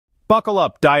Buckle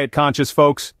up, diet-conscious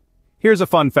folks. Here's a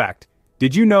fun fact.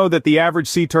 Did you know that the average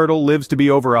sea turtle lives to be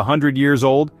over 100 years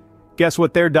old? Guess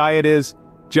what their diet is?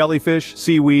 Jellyfish,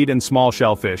 seaweed, and small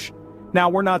shellfish. Now,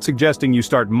 we're not suggesting you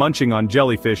start munching on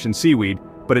jellyfish and seaweed,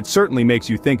 but it certainly makes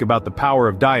you think about the power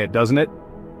of diet, doesn't it?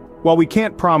 While we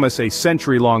can't promise a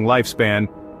century-long lifespan,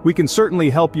 we can certainly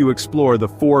help you explore the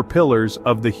 4 pillars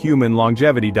of the human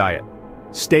longevity diet.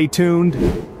 Stay tuned.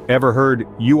 Ever heard,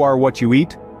 "You are what you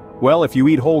eat"? Well, if you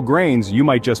eat whole grains, you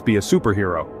might just be a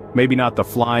superhero. Maybe not the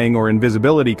flying or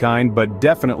invisibility kind, but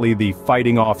definitely the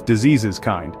fighting off diseases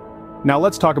kind. Now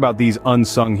let's talk about these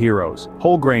unsung heroes.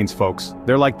 Whole grains, folks.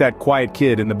 They're like that quiet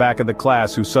kid in the back of the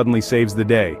class who suddenly saves the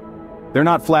day. They're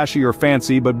not flashy or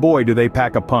fancy, but boy do they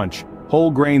pack a punch. Whole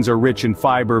grains are rich in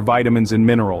fiber, vitamins, and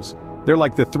minerals. They're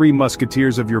like the 3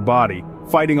 musketeers of your body,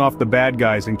 fighting off the bad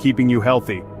guys and keeping you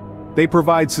healthy. They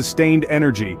provide sustained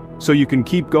energy, so you can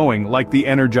keep going like the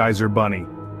Energizer Bunny.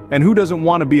 And who doesn't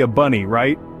want to be a bunny,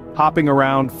 right? Hopping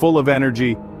around, full of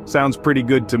energy, sounds pretty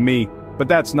good to me, but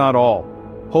that's not all.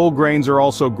 Whole grains are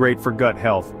also great for gut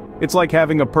health. It's like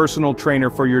having a personal trainer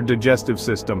for your digestive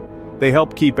system. They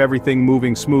help keep everything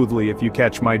moving smoothly, if you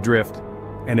catch my drift.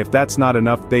 And if that's not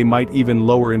enough, they might even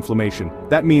lower inflammation.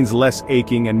 That means less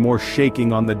aching and more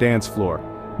shaking on the dance floor.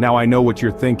 Now I know what you're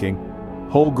thinking.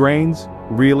 Whole grains?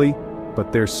 Really?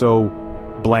 But they're so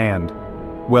bland.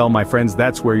 Well, my friends,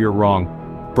 that's where you're wrong.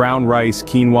 Brown rice,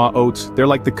 quinoa, oats, they're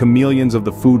like the chameleons of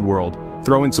the food world.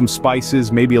 Throw in some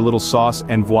spices, maybe a little sauce,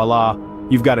 and voila,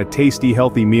 you've got a tasty,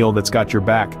 healthy meal that's got your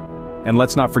back. And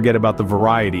let's not forget about the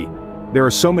variety. There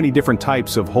are so many different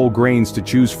types of whole grains to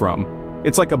choose from.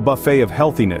 It's like a buffet of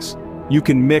healthiness. You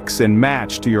can mix and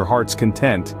match to your heart's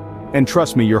content. And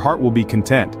trust me, your heart will be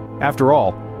content. After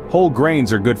all, whole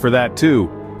grains are good for that too.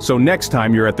 So next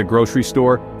time you're at the grocery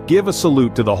store, give a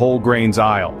salute to the whole grains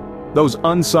aisle. Those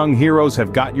unsung heroes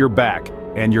have got your back,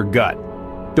 and your gut.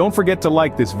 Don't forget to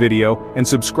like this video, and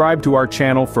subscribe to our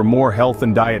channel for more health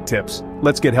and diet tips.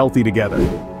 Let's get healthy together.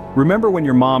 Remember when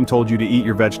your mom told you to eat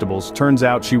your vegetables? Turns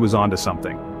out she was onto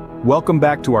something. Welcome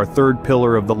back to our 3rd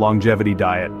pillar of the longevity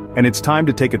diet, and it's time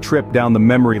to take a trip down the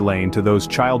memory lane to those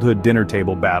childhood dinner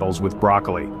table battles with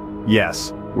broccoli.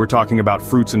 Yes, we're talking about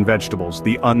fruits and vegetables,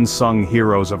 the unsung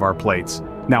heroes of our plates.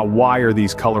 Now why are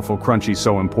these colorful crunchies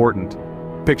so important?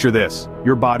 Picture this,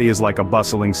 your body is like a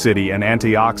bustling city and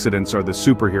antioxidants are the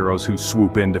superheroes who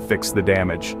swoop in to fix the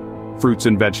damage. Fruits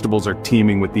and vegetables are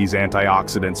teeming with these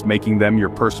antioxidants, making them your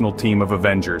personal team of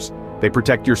Avengers. They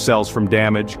protect your cells from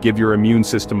damage, give your immune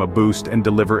system a boost, and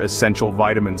deliver essential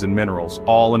vitamins and minerals,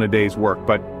 all in a day's work.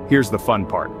 But here's the fun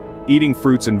part. Eating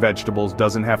fruits and vegetables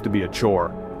doesn't have to be a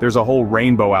chore. There's a whole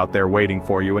rainbow out there waiting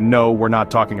for you, and no, we're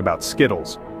not talking about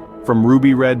Skittles. From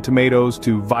ruby red tomatoes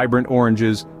to vibrant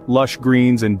oranges, lush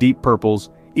greens and deep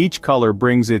purples, each color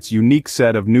brings its unique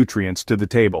set of nutrients to the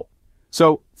table.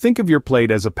 So, think of your plate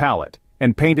as a palette,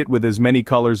 and paint it with as many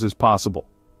colors as possible.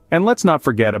 And let's not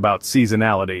forget about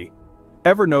seasonality.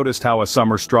 Ever noticed how a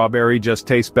summer strawberry just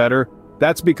tastes better?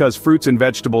 That's because fruits and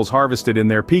vegetables harvested in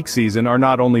their peak season are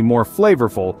not only more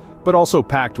flavorful, but also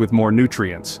packed with more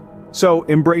nutrients. So,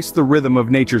 embrace the rhythm of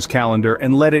nature's calendar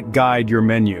and let it guide your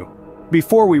menu.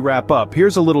 Before we wrap up,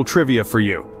 here's a little trivia for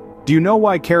you. Do you know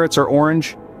why carrots are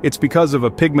orange? It's because of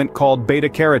a pigment called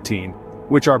beta-carotene,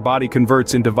 which our body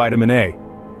converts into vitamin A.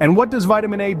 And what does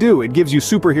vitamin A do? It gives you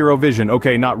superhero vision.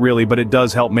 Okay, not really, but it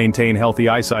does help maintain healthy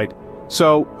eyesight.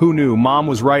 So, who knew? Mom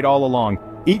was right all along.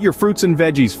 Eat your fruits and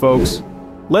veggies, folks.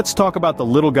 Let's talk about the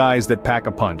little guys that pack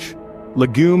a punch.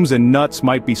 Legumes and nuts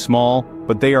might be small,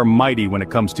 but they are mighty when it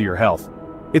comes to your health.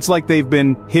 It's like they've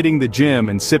been hitting the gym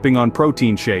and sipping on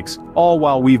protein shakes, all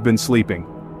while we've been sleeping.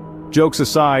 Jokes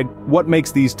aside, what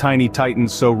makes these tiny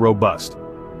titans so robust?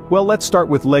 Well, let's start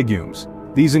with legumes.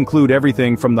 These include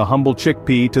everything from the humble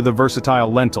chickpea to the versatile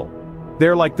lentil.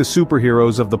 They're like the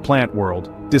superheroes of the plant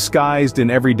world, disguised in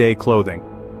everyday clothing.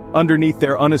 Underneath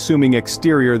their unassuming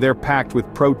exterior, they're packed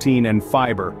with protein and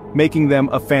fiber, making them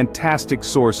a fantastic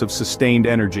source of sustained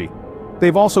energy.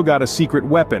 They've also got a secret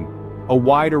weapon, a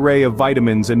wide array of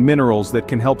vitamins and minerals that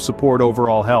can help support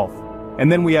overall health.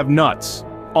 And then we have nuts.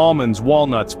 Almonds,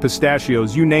 walnuts,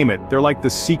 pistachios, you name it, they're like the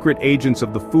secret agents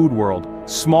of the food world,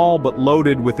 small but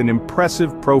loaded with an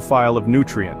impressive profile of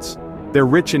nutrients. They're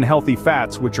rich in healthy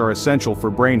fats, which are essential for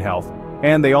brain health,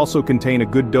 and they also contain a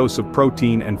good dose of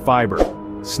protein and fiber.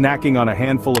 Snacking on a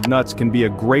handful of nuts can be a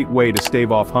great way to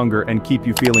stave off hunger and keep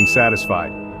you feeling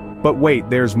satisfied. But wait,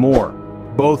 there's more.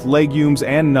 Both legumes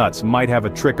and nuts might have a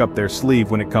trick up their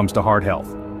sleeve when it comes to heart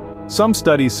health. Some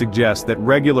studies suggest that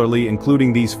regularly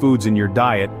including these foods in your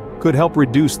diet could help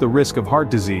reduce the risk of heart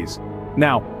disease.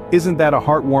 Now, isn't that a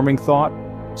heartwarming thought?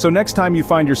 So next time you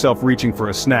find yourself reaching for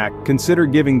a snack, consider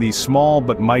giving these small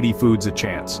but mighty foods a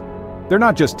chance. They're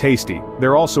not just tasty,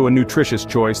 they're also a nutritious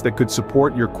choice that could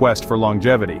support your quest for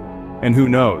longevity. And who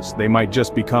knows, they might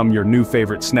just become your new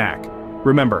favorite snack.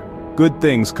 Remember, good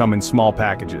things come in small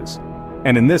packages.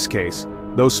 And in this case,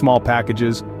 those small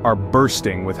packages are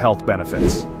bursting with health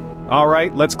benefits.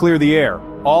 Alright, let's clear the air.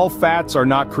 All fats are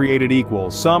not created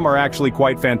equal, some are actually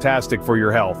quite fantastic for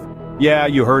your health. Yeah,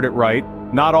 you heard it right.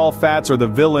 Not all fats are the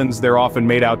villains they're often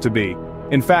made out to be.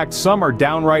 In fact, some are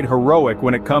downright heroic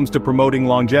when it comes to promoting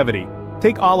longevity.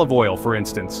 Take olive oil, for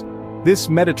instance. This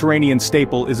Mediterranean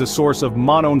staple is a source of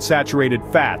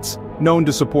monounsaturated fats, known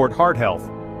to support heart health.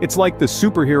 It's like the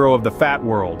superhero of the fat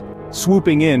world,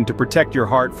 swooping in to protect your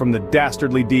heart from the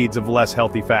dastardly deeds of less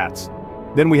healthy fats.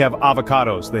 Then we have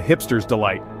avocados, the hipster's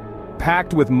delight.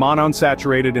 Packed with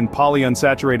monounsaturated and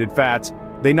polyunsaturated fats,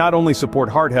 they not only support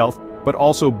heart health, but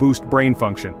also boost brain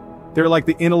function. They're like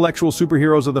the intellectual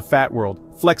superheroes of the fat world,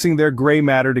 flexing their gray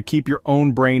matter to keep your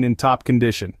own brain in top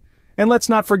condition. And let's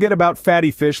not forget about fatty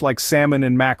fish like salmon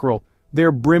and mackerel.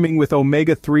 They're brimming with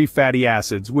omega-3 fatty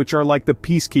acids, which are like the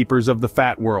peacekeepers of the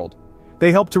fat world.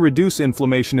 They help to reduce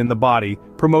inflammation in the body,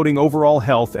 promoting overall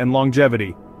health and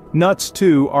longevity. Nuts,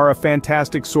 too, are a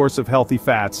fantastic source of healthy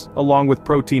fats, along with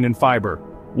protein and fiber.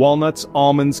 Walnuts,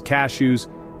 almonds, cashews,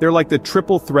 they're like the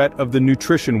triple threat of the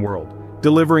nutrition world,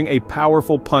 delivering a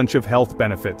powerful punch of health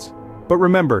benefits. But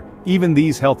remember, even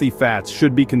these healthy fats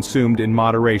should be consumed in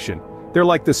moderation. They're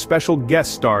like the special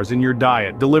guest stars in your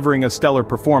diet, delivering a stellar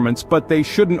performance, but they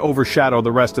shouldn't overshadow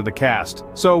the rest of the cast.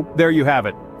 So, there you have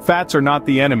it. Fats are not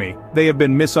the enemy. They have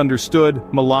been misunderstood,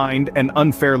 maligned, and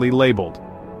unfairly labeled.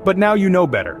 But now you know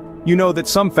better. You know that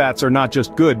some fats are not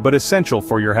just good but essential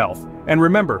for your health. And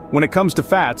remember, when it comes to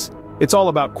fats, it's all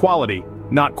about quality,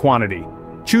 not quantity.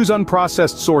 Choose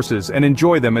unprocessed sources and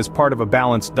enjoy them as part of a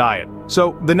balanced diet.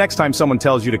 So, the next time someone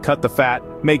tells you to cut the fat,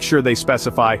 make sure they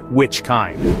specify which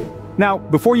kind. Now,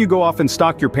 before you go off and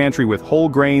stock your pantry with whole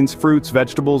grains, fruits,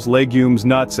 vegetables, legumes,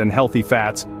 nuts, and healthy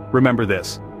fats, remember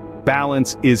this.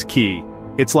 Balance is key.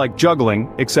 It's like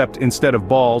juggling, except instead of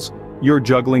balls, you're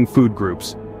juggling food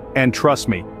groups. And trust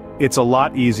me, it's a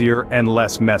lot easier and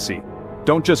less messy.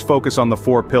 Don't just focus on the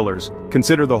 4 pillars,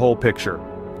 consider the whole picture.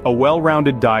 A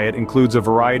well-rounded diet includes a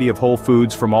variety of whole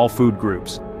foods from all food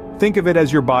groups. Think of it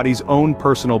as your body's own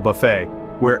personal buffet,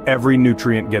 where every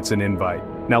nutrient gets an invite.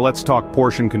 Now let's talk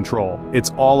portion control.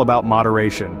 It's all about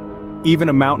moderation. Even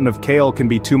a mountain of kale can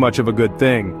be too much of a good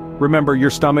thing. Remember, your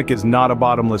stomach is not a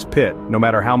bottomless pit, no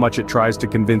matter how much it tries to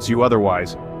convince you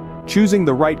otherwise. Choosing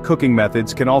the right cooking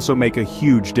methods can also make a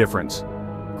huge difference.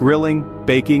 Grilling,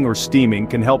 baking, or steaming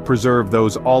can help preserve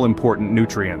those all-important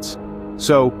nutrients.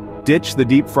 So, ditch the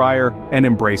deep fryer and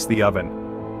embrace the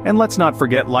oven. And let's not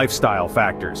forget lifestyle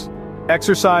factors.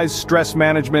 Exercise, stress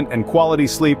management, and quality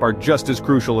sleep are just as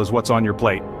crucial as what's on your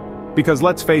plate. Because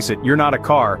let's face it, you're not a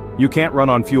car, you can't run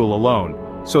on fuel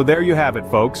alone. So there you have it,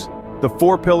 folks. The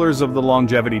 4 pillars of the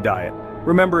longevity diet.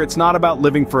 Remember, it's not about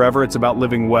living forever, it's about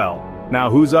living well. Now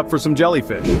who's up for some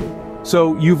jellyfish?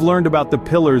 So, you've learned about the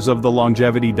pillars of the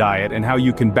longevity diet and how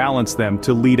you can balance them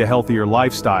to lead a healthier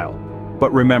lifestyle.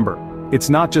 But remember, it's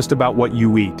not just about what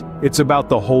you eat, it's about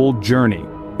the whole journey.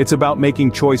 It's about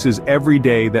making choices every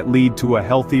day that lead to a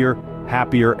healthier,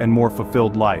 happier, and more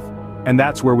fulfilled life. And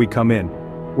that's where we come in.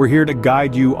 We're here to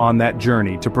guide you on that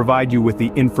journey, to provide you with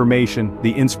the information,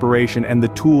 the inspiration, and the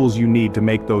tools you need to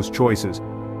make those choices.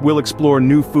 We'll explore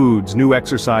new foods, new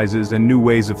exercises, and new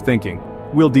ways of thinking.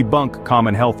 We'll debunk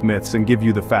common health myths and give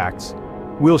you the facts.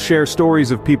 We'll share stories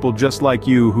of people just like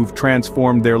you who've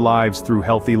transformed their lives through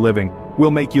healthy living.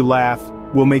 We'll make you laugh,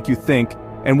 we'll make you think,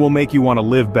 and we'll make you want to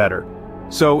live better.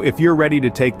 So if you're ready to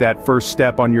take that first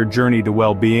step on your journey to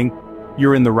well-being,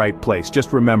 you're in the right place.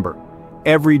 Just remember,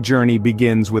 every journey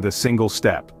begins with a single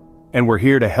step, and we're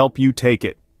here to help you take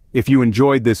it. If you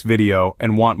enjoyed this video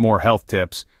and want more health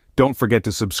tips, don't forget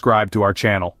to subscribe to our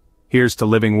channel. Here's to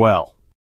living well.